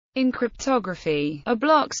In cryptography, a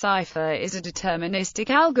block cipher is a deterministic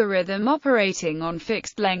algorithm operating on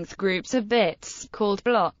fixed-length groups of bits, called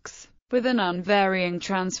blocks, with an unvarying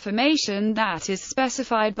transformation that is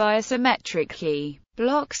specified by a symmetric key.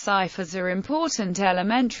 Block ciphers are important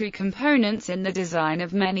elementary components in the design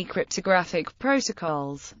of many cryptographic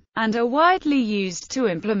protocols, and are widely used to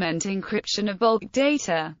implement encryption of bulk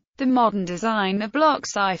data. The modern design of block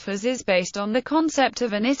ciphers is based on the concept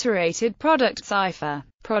of an iterated product cipher.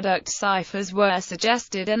 Product ciphers were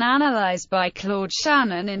suggested and analyzed by Claude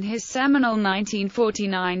Shannon in his seminal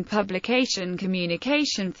 1949 publication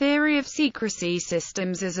Communication Theory of Secrecy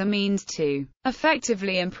Systems as a means to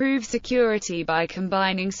effectively improve security by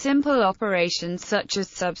combining simple operations such as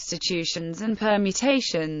substitutions and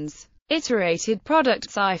permutations. Iterated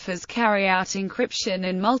product ciphers carry out encryption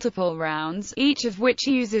in multiple rounds, each of which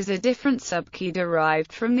uses a different subkey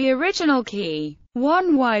derived from the original key.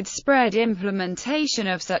 One widespread implementation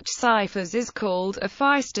of such ciphers is called a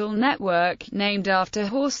Feistel network, named after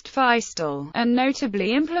Horst Feistel, and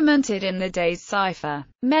notably implemented in the Days cipher.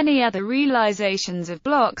 Many other realizations of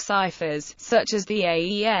block ciphers, such as the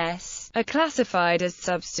AES, are classified as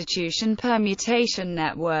substitution permutation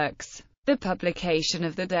networks. The publication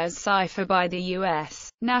of the Days cipher by the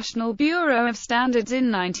U.S. National Bureau of Standards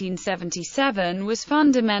in 1977 was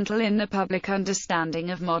fundamental in the public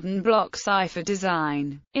understanding of modern block cipher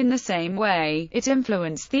design. In the same way, it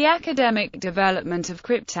influenced the academic development of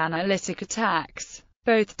cryptanalytic attacks.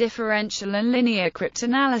 Both differential and linear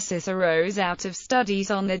cryptanalysis arose out of studies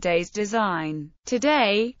on the Days design.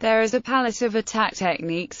 Today, there is a palette of attack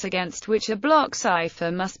techniques against which a block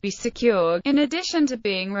cipher must be secure, in addition to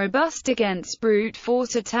being robust against brute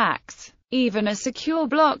force attacks. Even a secure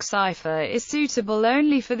block cipher is suitable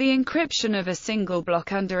only for the encryption of a single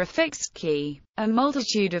block under a fixed key. A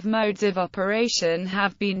multitude of modes of operation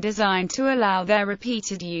have been designed to allow their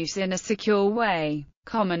repeated use in a secure way,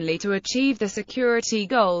 commonly to achieve the security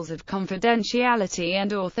goals of confidentiality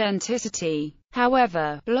and authenticity.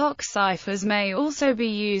 However, block ciphers may also be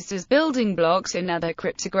used as building blocks in other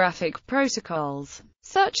cryptographic protocols,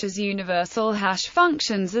 such as universal hash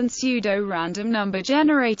functions and pseudo-random number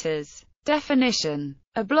generators. Definition: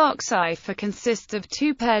 a block cipher consists of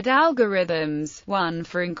two paired algorithms, one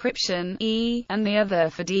for encryption, E, and the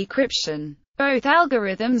other for decryption. Both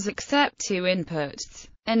algorithms accept two inputs,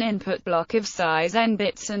 an input block of size n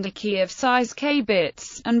bits and a key of size k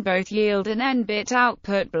bits, and both yield an n-bit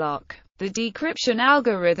output block. The decryption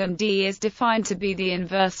algorithm D is defined to be the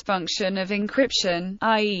inverse function of encryption,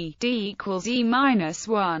 i.e., D equals E minus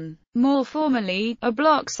 1. More formally, a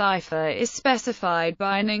block cipher is specified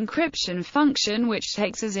by an encryption function which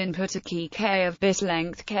takes as input a key k of bit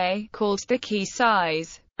length k, called the key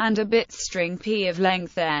size, and a bit string p of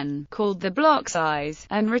length n, called the block size,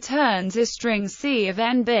 and returns a string c of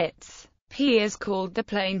n bits. P is called the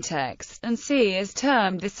plaintext, and c is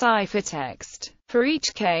termed the ciphertext. For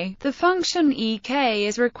each k, the function ek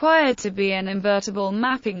is required to be an invertible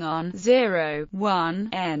mapping on 0, 1,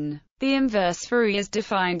 n. The inverse for E is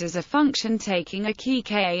defined as a function taking a key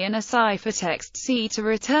k and a ciphertext c to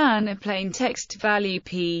return a plaintext value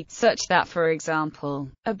p, such that, for example,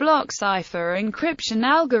 a block cipher encryption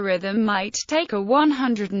algorithm might take a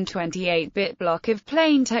 128-bit block of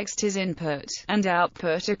plaintext as input, and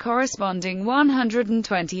output a corresponding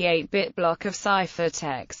 128-bit block of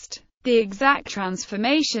ciphertext. The exact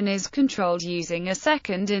transformation is controlled using a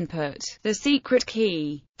second input, the secret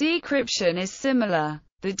key. Decryption is similar.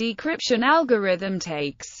 The decryption algorithm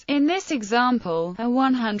takes, in this example, a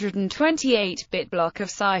 128-bit block of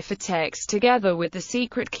ciphertext together with the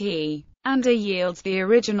secret key, and yields the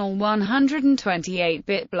original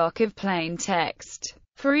 128-bit block of plain text.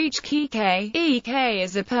 For each key k, ek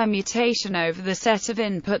is a permutation over the set of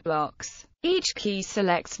input blocks. Each key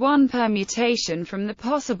selects one permutation from the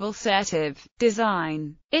possible set of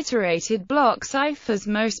design. Iterated block ciphers.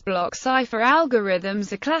 Most block cipher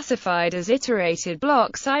algorithms are classified as iterated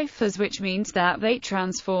block ciphers, which means that they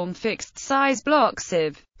transform fixed-size blocks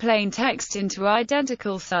of plain text into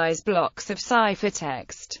identical size blocks of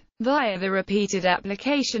ciphertext via the repeated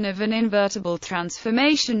application of an invertible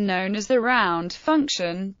transformation known as the round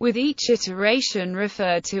function, with each iteration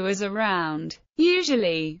referred to as a round.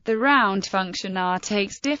 Usually, the round function R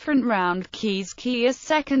takes different round keys key as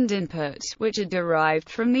second input, which are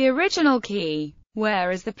derived from the original key,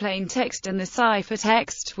 whereas the plaintext and the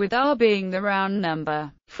ciphertext, with R being the round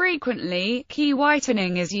number. Frequently, key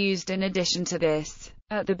whitening is used in addition to this.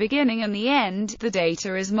 At the beginning and the end, the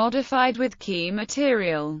data is modified with key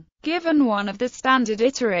material. Given one of the standard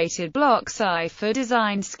iterated block cipher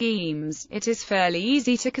design schemes, it is fairly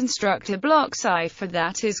easy to construct a block cipher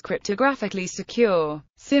that is cryptographically secure,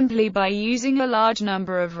 simply by using a large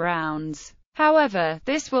number of rounds. However,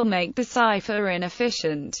 this will make the cipher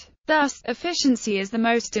inefficient. Thus, efficiency is the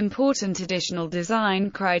most important additional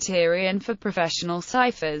design criterion for professional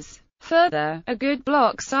ciphers. Further, a good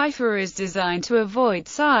block cipher is designed to avoid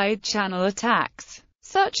side-channel attacks,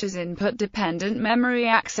 such as input-dependent memory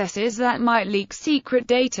accesses that might leak secret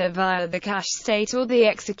data via the cache state or the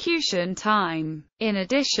execution time. In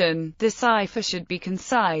addition, the cipher should be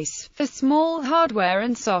concise, for small hardware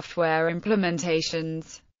and software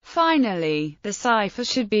implementations. Finally, the cipher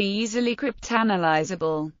should be easily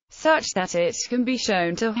cryptanalyzable, such that it can be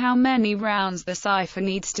shown to how many rounds the cipher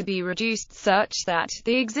needs to be reduced such that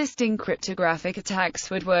the existing cryptographic attacks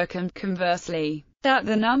would work, and conversely, that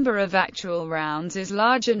the number of actual rounds is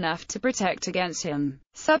large enough to protect against him.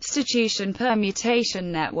 Substitution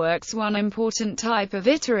permutation networks. One important type of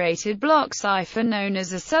iterated block cipher known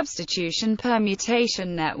as a substitution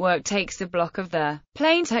permutation network takes a block of the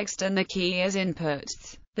plaintext and the key as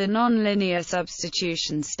inputs. The nonlinear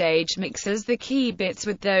substitution stage mixes the key bits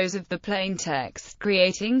with those of the plaintext,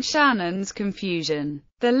 creating Shannon's confusion.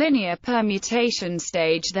 The linear permutation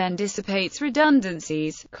stage then dissipates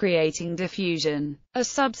redundancies, creating diffusion. A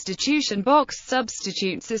substitution box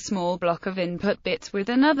substitutes a small block of input bits with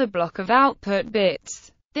another block of output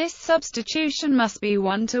bits. This substitution must be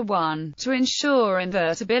one-to-one, to ensure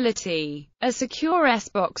invertibility. A secure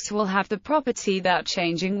S-box will have the property that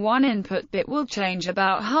changing one input bit will change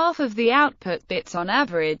about half of the output bits on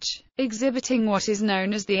average, exhibiting what is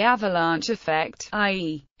known as the avalanche effect,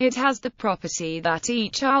 i.e., it has the property that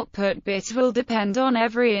each output bit will depend on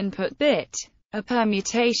every input bit. A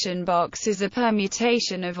permutation box is a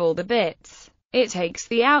permutation of all the bits. It takes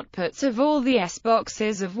the outputs of all the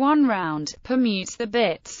S-boxes of one round, permutes the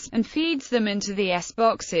bits, and feeds them into the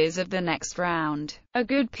S-boxes of the next round. A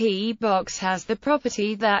good P-box has the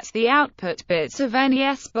property that the output bits of any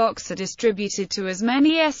S-box are distributed to as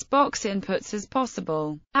many S-box inputs as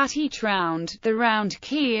possible. At each round, the round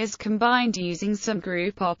key is combined using some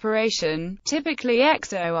group operation, typically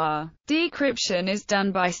XOR. Decryption is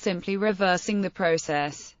done by simply reversing the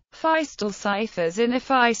process. Feistel ciphers. In a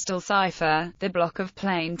Feistel cipher, the block of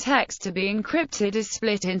plain text to be encrypted is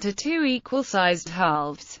split into two equal-sized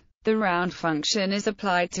halves. The round function is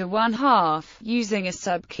applied to one half, using a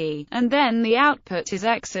subkey, and then the output is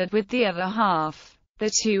XORed with the other half.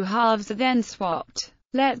 The two halves are then swapped.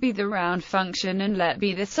 Let be the round function and let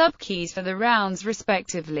be the subkeys for the rounds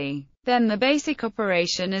respectively. Then the basic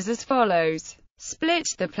operation is as follows. Split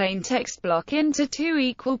the plaintext block into two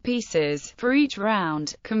equal pieces, for each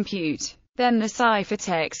round, compute. Then the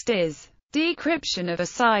ciphertext is. Decryption of a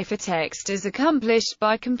ciphertext is accomplished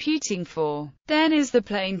by computing for. Then is the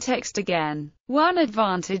plaintext again. One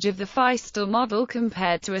advantage of the Feistel model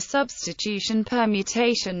compared to a substitution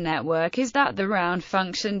permutation network is that the round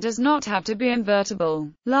function does not have to be invertible.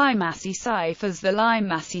 Limassy ciphers. The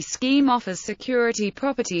Limassy scheme offers security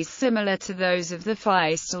properties similar to those of the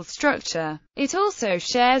Feistel structure. It also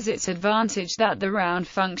shares its advantage that the round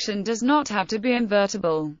function does not have to be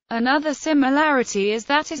invertible. Another similarity is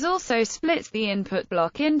that it also splits the input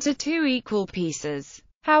block into two equal pieces.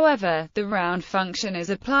 However, the round function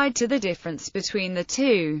is applied to the difference between the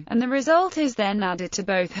two, and the result is then added to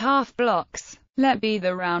both half blocks. Let be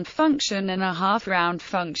the round function and a half round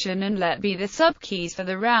function, and let be the subkeys for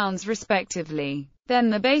the rounds respectively.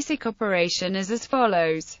 Then the basic operation is as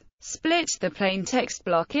follows. Split the plaintext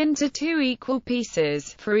block into two equal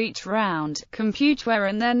pieces, for each round, compute where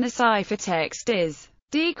and then the ciphertext is.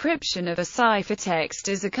 Decryption of a ciphertext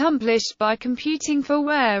is accomplished by computing for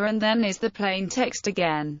where and then is the plaintext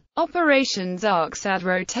again. Operations. ARCs. Add,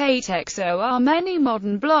 rotate, XOR. Many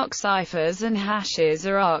modern block ciphers and hashes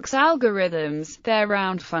are ARCs algorithms. Their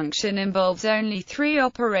round function involves only three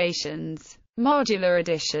operations: modular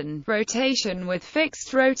addition, rotation with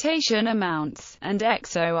fixed rotation amounts, and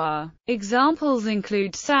XOR. Examples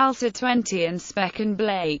include Salter 20 and Speck and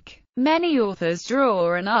Blake. Many authors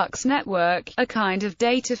draw an ARCs network, a kind of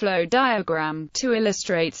data flow diagram, to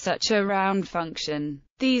illustrate such a round function.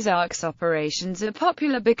 These ARCs operations are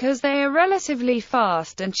popular because they are relatively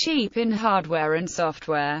fast and cheap in hardware and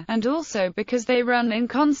software, and also because they run in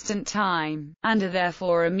constant time, and are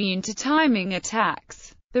therefore immune to timing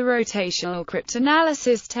attacks. The rotational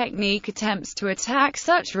cryptanalysis technique attempts to attack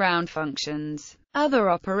such round functions. Other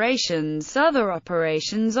operations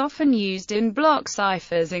often used in block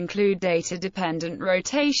ciphers include data-dependent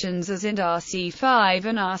rotations as in RC5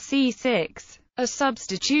 and RC6. A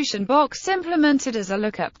substitution box implemented as a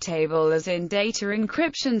lookup table as in data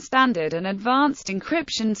encryption standard and advanced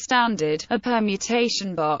encryption standard, a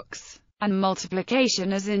permutation box, and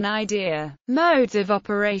multiplication as in idea. Modes of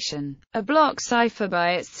operation. A block cipher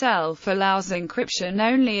by itself allows encryption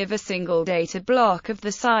only of a single data block of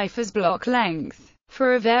the cipher's block length.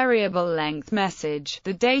 For a variable length message,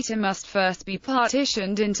 the data must first be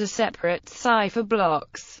partitioned into separate cipher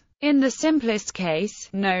blocks. In the simplest case,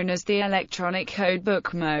 known as the electronic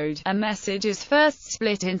codebook mode, a message is first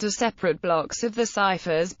split into separate blocks of the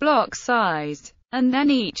cipher's block size, and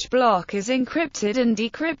then each block is encrypted and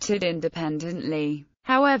decrypted independently.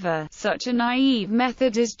 However, such a naive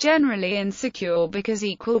method is generally insecure because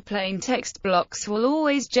equal plaintext blocks will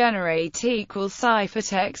always generate equal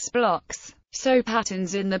ciphertext blocks. So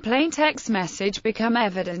patterns in the plaintext message become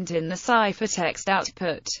evident in the ciphertext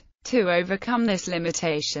output. To overcome this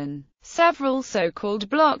limitation, several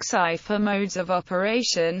so-called block cipher modes of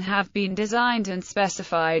operation have been designed and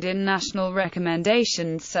specified in national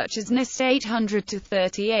recommendations such as NIST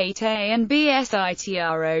 800-38A and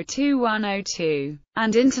BSITR 02102,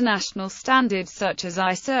 and international standards such as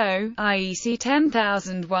ISO, IEC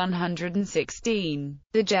 10116.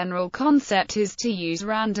 The general concept is to use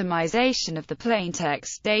randomization of the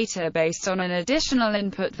plaintext data based on an additional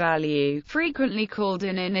input value, frequently called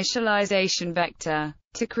an initialization vector,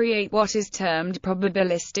 to create what is termed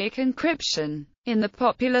probabilistic encryption. In the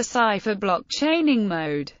popular cipher blockchaining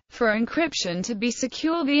mode, for encryption to be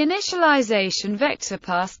secure, the initialization vector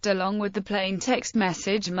passed along with the plaintext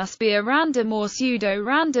message must be a random or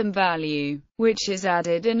pseudo-random value, which is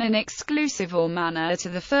added in an exclusive OR manner to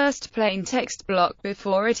the first plaintext block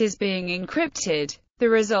before it is being encrypted. The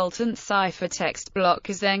resultant ciphertext block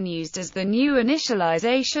is then used as the new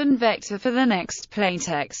initialization vector for the next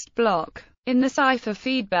plaintext block. In the cipher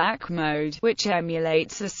feedback mode, which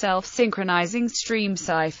emulates a self-synchronizing stream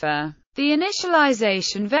cipher, the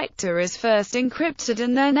initialization vector is first encrypted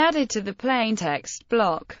and then added to the plaintext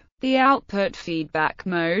block. The output feedback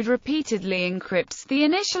mode repeatedly encrypts the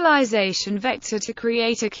initialization vector to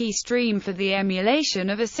create a key stream for the emulation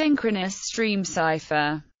of a synchronous stream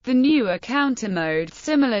cipher. The newer counter mode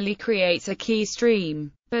similarly creates a key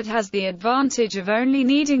stream, but has the advantage of only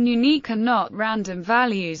needing unique and not random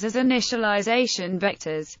values as initialization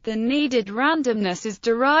vectors. The needed randomness is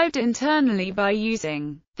derived internally by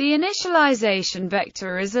using the initialization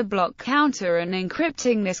vector as a block counter and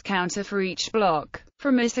encrypting this counter for each block.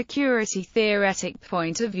 From a security theoretic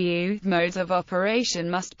point of view, modes of operation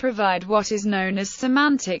must provide what is known as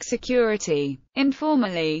semantic security.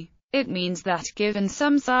 Informally, it means that given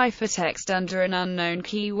some ciphertext under an unknown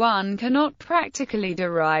key, one cannot practically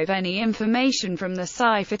derive any information from the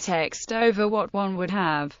ciphertext over what one would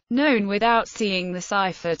have known without seeing the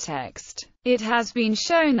ciphertext. It has been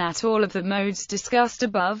shown that all of the modes discussed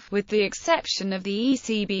above, with the exception of the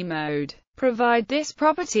ECB mode, provide this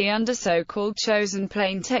property under so-called chosen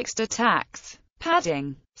plaintext attacks.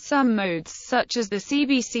 Padding. Some modes, such as the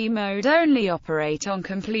CBC mode, only operate on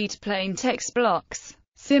complete plaintext blocks.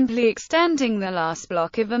 Simply extending the last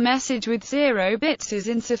block of a message with 0 bits is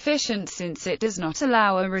insufficient since it does not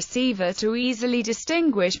allow a receiver to easily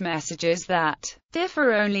distinguish messages that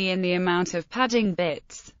differ only in the amount of padding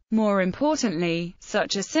bits. More importantly,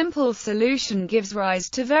 such a simple solution gives rise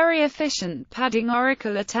to very efficient padding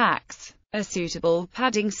oracle attacks. A suitable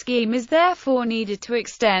padding scheme is therefore needed to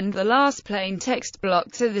extend the last plaintext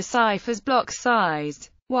block to the cipher's block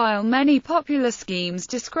size. While many popular schemes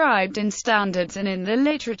described in standards and in the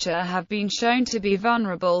literature have been shown to be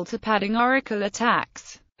vulnerable to padding oracle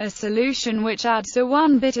attacks, a solution which adds a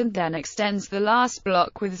 1 bit and then extends the last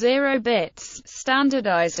block with 0 bits,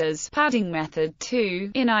 standardized as padding method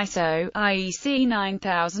 2, in ISO, IEC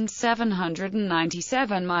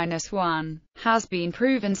 9797-1, has been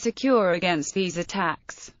proven secure against these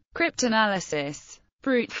attacks. Cryptanalysis.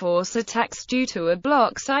 Brute force attacks due to a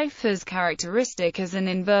block cipher's characteristic as an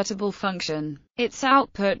invertible function. Its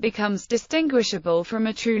output becomes distinguishable from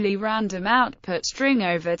a truly random output string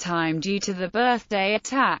over time due to the birthday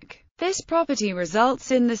attack. This property results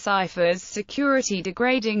in the cipher's security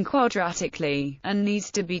degrading quadratically, and needs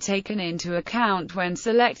to be taken into account when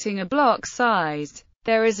selecting a block size.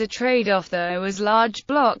 There is a trade-off though, as large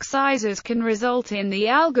block sizes can result in the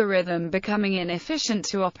algorithm becoming inefficient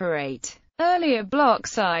to operate. Earlier block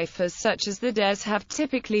ciphers such as the DES have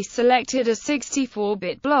typically selected a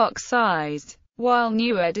 64-bit block size, while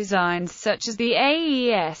newer designs such as the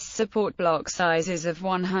AES support block sizes of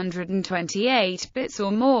 128 bits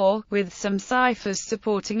or more, with some ciphers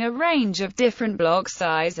supporting a range of different block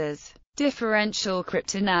sizes. Differential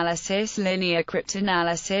cryptanalysis. Linear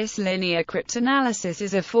cryptanalysis. Linear cryptanalysis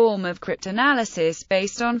is a form of cryptanalysis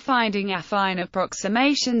based on finding affine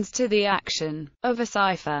approximations to the action of a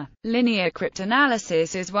cipher. Linear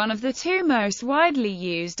cryptanalysis is one of the two most widely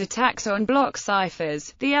used attacks on block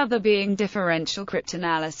ciphers, the other being differential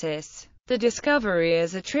cryptanalysis. The discovery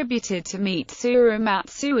is attributed to Mitsuru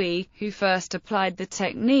Matsui, who first applied the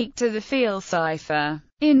technique to the field cipher.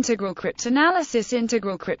 Integral cryptanalysis.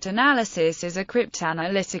 Integral cryptanalysis is a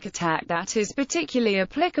cryptanalytic attack that is particularly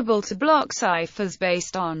applicable to block ciphers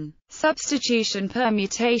based on substitution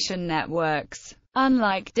permutation networks.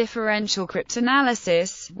 Unlike differential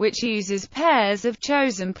cryptanalysis, which uses pairs of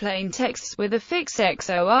chosen plain texts with a fixed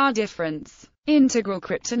XOR difference, integral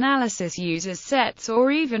cryptanalysis uses sets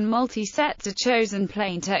or even multi-sets of chosen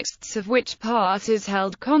plain texts of which part is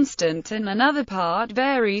held constant and another part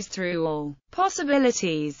varies through all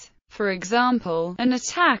possibilities. For example, an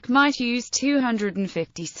attack might use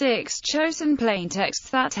 256 chosen plain texts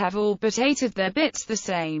that have all but 8 of their bits the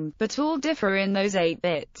same, but all differ in those 8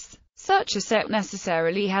 bits. Such a set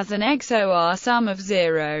necessarily has an XOR sum of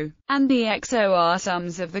 0, and the XOR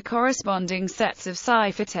sums of the corresponding sets of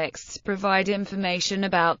ciphertexts provide information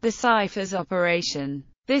about the cipher's operation.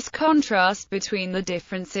 This contrast between the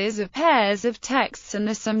differences of pairs of texts and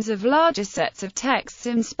the sums of larger sets of texts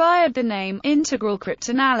inspired the name integral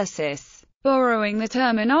cryptanalysis, borrowing the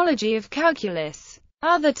terminology of calculus.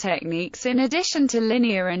 Other techniques. In addition to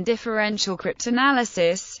linear and differential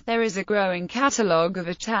cryptanalysis, there is a growing catalog of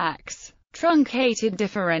attacks. Truncated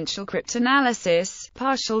differential cryptanalysis,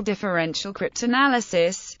 partial differential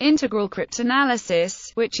cryptanalysis, integral cryptanalysis,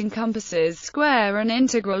 which encompasses square and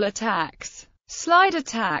integral attacks, slide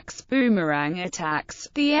attacks, boomerang attacks,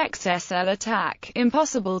 the XSL attack,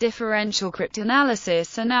 impossible differential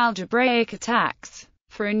cryptanalysis, and algebraic attacks.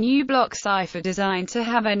 For a new block cipher designed to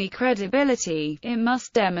have any credibility, it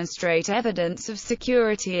must demonstrate evidence of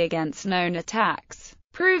security against known attacks.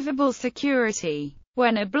 Provable security.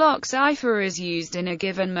 When a block cipher is used in a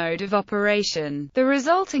given mode of operation, the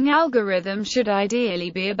resulting algorithm should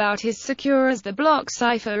ideally be about as secure as the block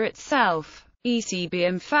cipher itself. ECB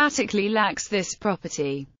emphatically lacks this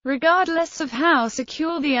property. Regardless of how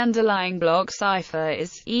secure the underlying block cipher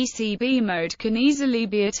is, ECB mode can easily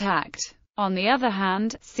be attacked. On the other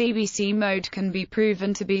hand, CBC mode can be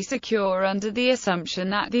proven to be secure under the assumption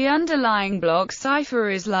that the underlying block cipher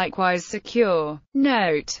is likewise secure.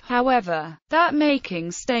 Note, however, that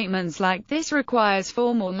making statements like this requires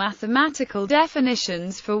formal mathematical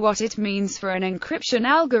definitions for what it means for an encryption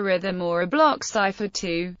algorithm or a block cipher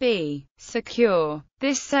to be secure.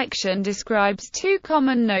 This section describes two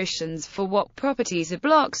common notions for what properties a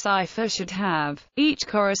block cipher should have. Each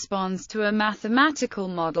corresponds to a mathematical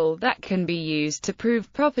model that can be used to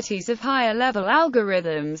prove properties of higher-level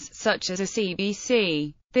algorithms, such as a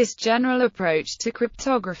CBC. This general approach to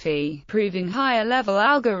cryptography, proving higher-level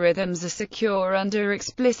algorithms are secure under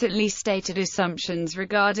explicitly stated assumptions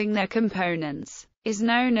regarding their components, is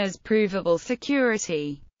known as provable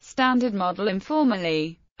security. Standard model.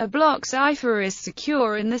 Informally, a block cipher is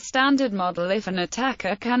secure in the standard model if an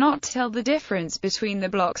attacker cannot tell the difference between the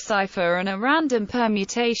block cipher and a random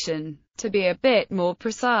permutation. To be a bit more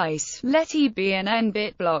precise, let E be an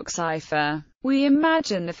n-bit block cipher. We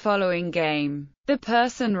imagine the following game. The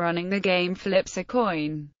person running the game flips a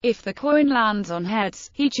coin. If the coin lands on heads,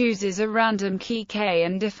 he chooses a random key k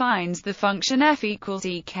and defines the function f equals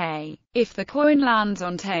ek. If the coin lands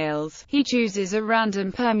on tails, he chooses a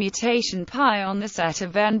random permutation pi on the set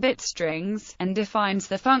of n-bit strings, and defines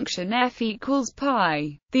the function f equals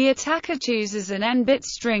pi. The attacker chooses an n-bit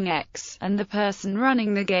string x, and the person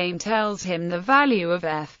running the game tells him the value of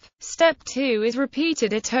f. Step 2 is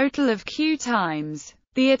repeated a total of q times.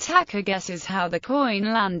 The attacker guesses how the coin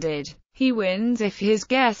landed. He wins if his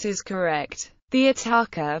guess is correct. The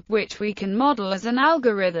attacker, which we can model as an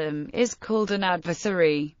algorithm, is called an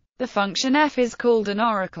adversary. The function f is called an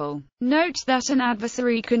oracle. Note that an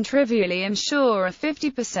adversary can trivially ensure a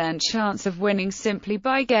 50% chance of winning simply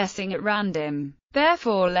by guessing at random.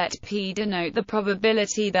 Therefore let P denote the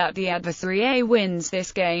probability that the adversary A wins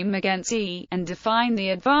this game against E, and define the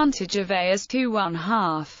advantage of A as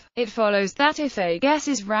 2/1/2. It follows that if A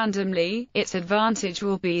guesses randomly, its advantage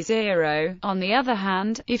will be 0. On the other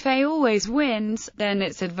hand, if A always wins, then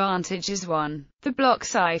its advantage is 1. The block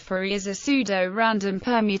cipher is a pseudo-random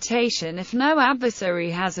permutation if no adversary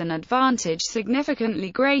has an advantage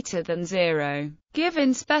significantly greater than 0.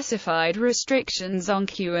 Given specified restrictions on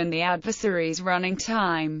Q and the adversary's running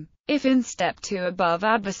time, If in step 2 above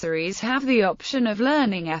adversaries have the option of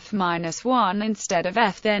learning F-1 instead of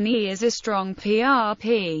F, then E is a strong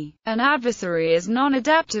PRP. An adversary is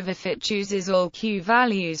non-adaptive if it chooses all Q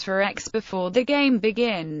values for X before the game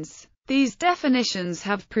begins. These definitions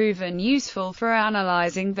have proven useful for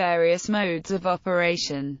analyzing various modes of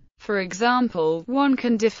operation. For example, one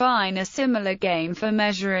can define a similar game for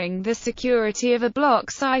measuring the security of a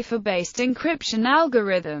block cipher-based encryption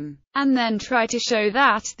algorithm, and then try to show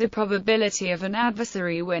that the probability of an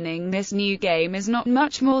adversary winning this new game is not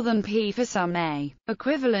much more than P for some A.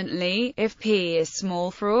 Equivalently, if P is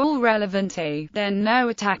small for all relevant A, then no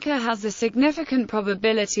attacker has a significant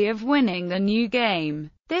probability of winning the new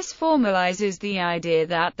game. This formalizes the idea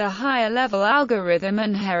that the higher-level algorithm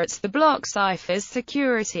inherits the block cipher's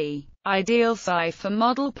security. Ideal cipher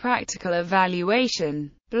model. Practical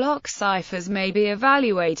evaluation. Block ciphers may be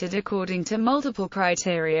evaluated according to multiple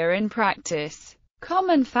criteria in practice.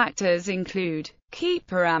 Common factors include key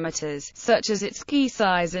parameters, such as its key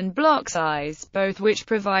size and block size, both which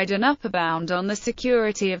provide an upper bound on the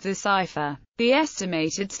security of the cipher. The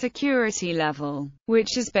estimated security level,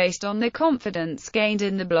 which is based on the confidence gained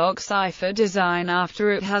in the block cipher design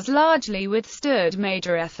after it has largely withstood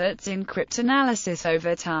major efforts in cryptanalysis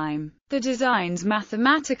over time. The design's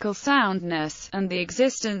mathematical soundness, and the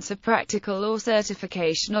existence of practical or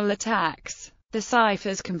certificational attacks. The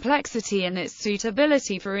cipher's complexity and its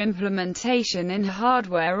suitability for implementation in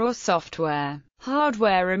hardware or software.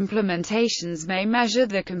 Hardware implementations may measure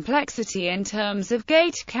the complexity in terms of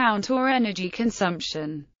gate count or energy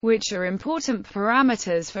consumption, which are important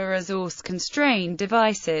parameters for resource-constrained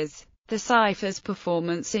devices. The cipher's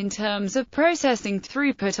performance in terms of processing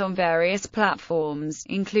throughput on various platforms,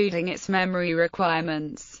 including its memory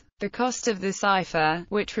requirements. The cost of the cipher,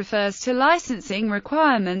 which refers to licensing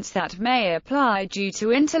requirements that may apply due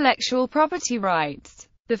to intellectual property rights.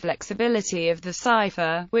 The flexibility of the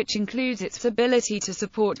cipher, which includes its ability to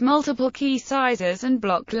support multiple key sizes and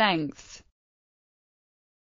block lengths.